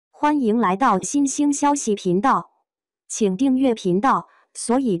欢迎来到新星消息频道，请订阅频道，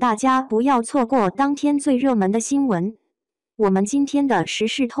所以大家不要错过当天最热门的新闻。我们今天的时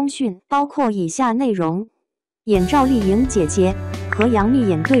事通讯包括以下内容：演赵丽颖姐姐，和杨幂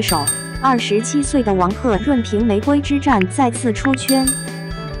演对手，27岁的王鹤润凭玫瑰之战再次出圈。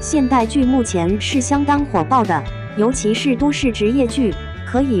现代剧目前是相当火爆的，尤其是都市职业剧，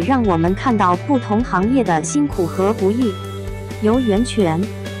可以让我们看到不同行业的辛苦和不易。由袁泉、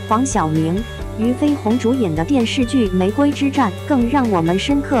黄晓明、俞飞鸿主演的电视剧《玫瑰之战》更让我们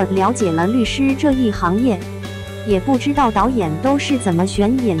深刻了解了律师这一行业。也不知道导演都是怎么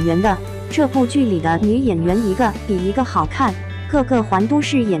选演员的，这部剧里的女演员一个比一个好看，个个还都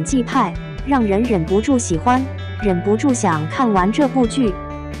是演技派，让人忍不住喜欢，忍不住想看完这部剧。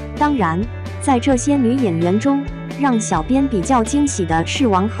当然，在这些女演员中，让小编比较惊喜的是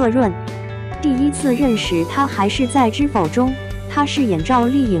王鹤润。第一次认识她还是在《知否》中，她是演赵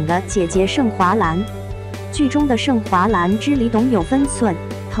丽颖的姐姐盛华兰。剧中的盛华兰知理懂有分寸，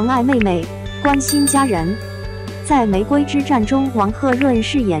疼爱妹妹，关心家人。在《玫瑰之战》中，王鹤润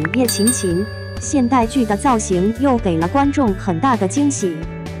饰演叶晴晴，现代剧的造型又给了观众很大的惊喜。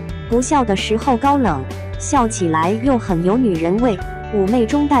不笑的时候高冷，笑起来又很有女人味，妩媚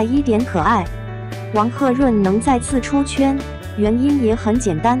中带一点可爱。王鹤润能再次出圈，原因也很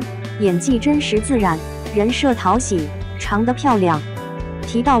简单，演技真实自然，人设讨喜，长得漂亮。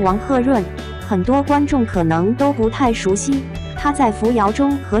提到王鹤润，很多观众可能都不太熟悉，她在《扶摇》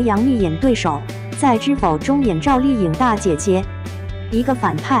中和杨幂演对手，在《知否》中演赵丽颖大姐姐。一个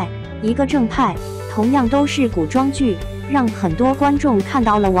反派，一个正派，同样都是古装剧，让很多观众看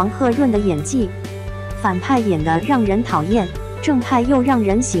到了王鹤润的演技。反派演得让人讨厌，正派又让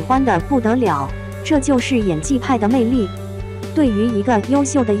人喜欢得不得了，这就是演技派的魅力。对于一个优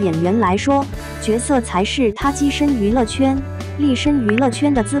秀的演员来说，角色才是他跻身娱乐圈、立身娱乐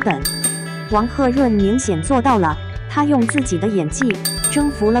圈的资本。王鹤润明显做到了，他用自己的演技征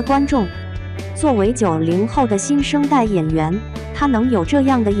服了观众。作为90后的新生代演员，他能有这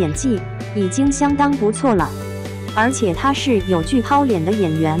样的演技，已经相当不错了。而且他是有剧抛脸的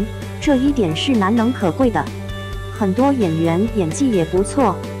演员，这一点是难能可贵的。很多演员演技也不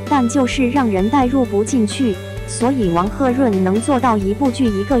错，但就是让人带入不进去，所以王鹤润能做到一部剧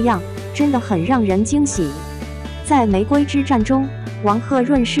一个样，真的很让人惊喜。在《玫瑰之战》中，王鹤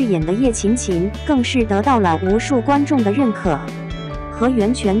润饰演的叶晴晴更是得到了无数观众的认可。和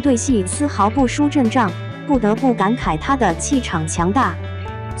袁泉对戏丝毫不输阵仗，不得不感慨她的气场强大。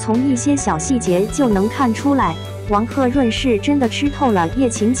从一些小细节就能看出来，王鹤润是真的吃透了叶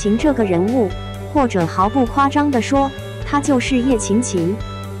晴晴这个人物，或者毫不夸张地说，她就是叶晴晴。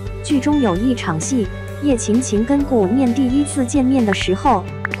剧中有一场戏，叶晴晴跟顾念第一次见面的时候，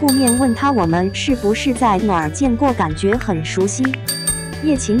顾念问她我们是不是在哪儿见过，感觉很熟悉。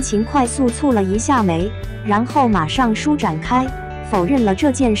叶晴晴快速蹙了一下眉，然后马上舒展开，否认了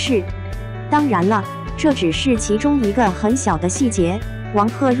这件事。当然了，这只是其中一个很小的细节，王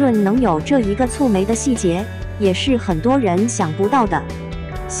鹤润能有这一个蹙眉的细节，也是很多人想不到的。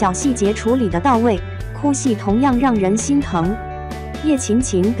小细节处理得到位，哭戏同样让人心疼。叶晴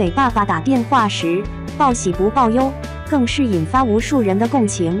晴给爸爸打电话时，报喜不报忧，更是引发无数人的共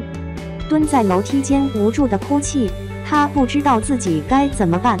情。蹲在楼梯间无助的哭泣，她不知道自己该怎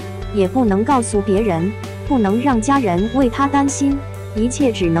么办，也不能告诉别人，不能让家人为她担心，一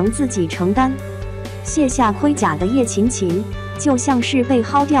切只能自己承担。卸下盔甲的叶晴晴，就像是被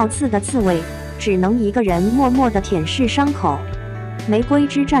薅掉刺的刺猬，只能一个人默默地舔舐伤口。玫瑰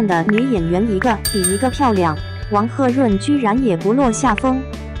之战的女演员一个比一个漂亮，王鹤润居然也不落下风。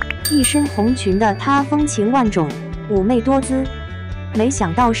一身红裙的她风情万种，妩媚多姿。没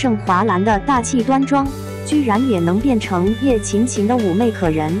想到盛华兰的大气端庄，居然也能变成叶晴晴的妩媚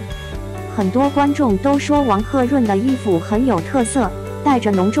可人。很多观众都说王鹤润的衣服很有特色，带着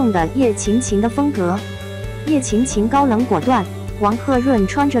浓重的叶晴晴的风格。叶晴晴高冷果断，王鹤润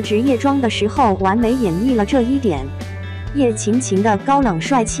穿着职业装的时候完美演绎了这一点。叶晴晴的高冷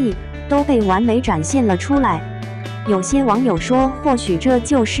帅气都被完美展现了出来。有些网友说，或许这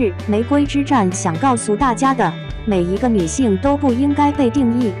就是《玫瑰之战》想告诉大家的，每一个女性都不应该被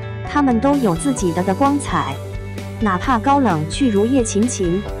定义，她们都有自己的光彩。哪怕高冷去如叶晴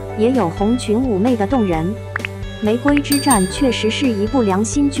晴，也有红裙妩媚的动人。《玫瑰之战》确实是一部良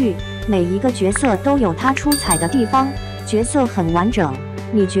心剧，每一个角色都有它出彩的地方，角色很完整。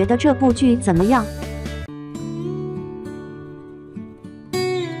你觉得这部剧怎么样？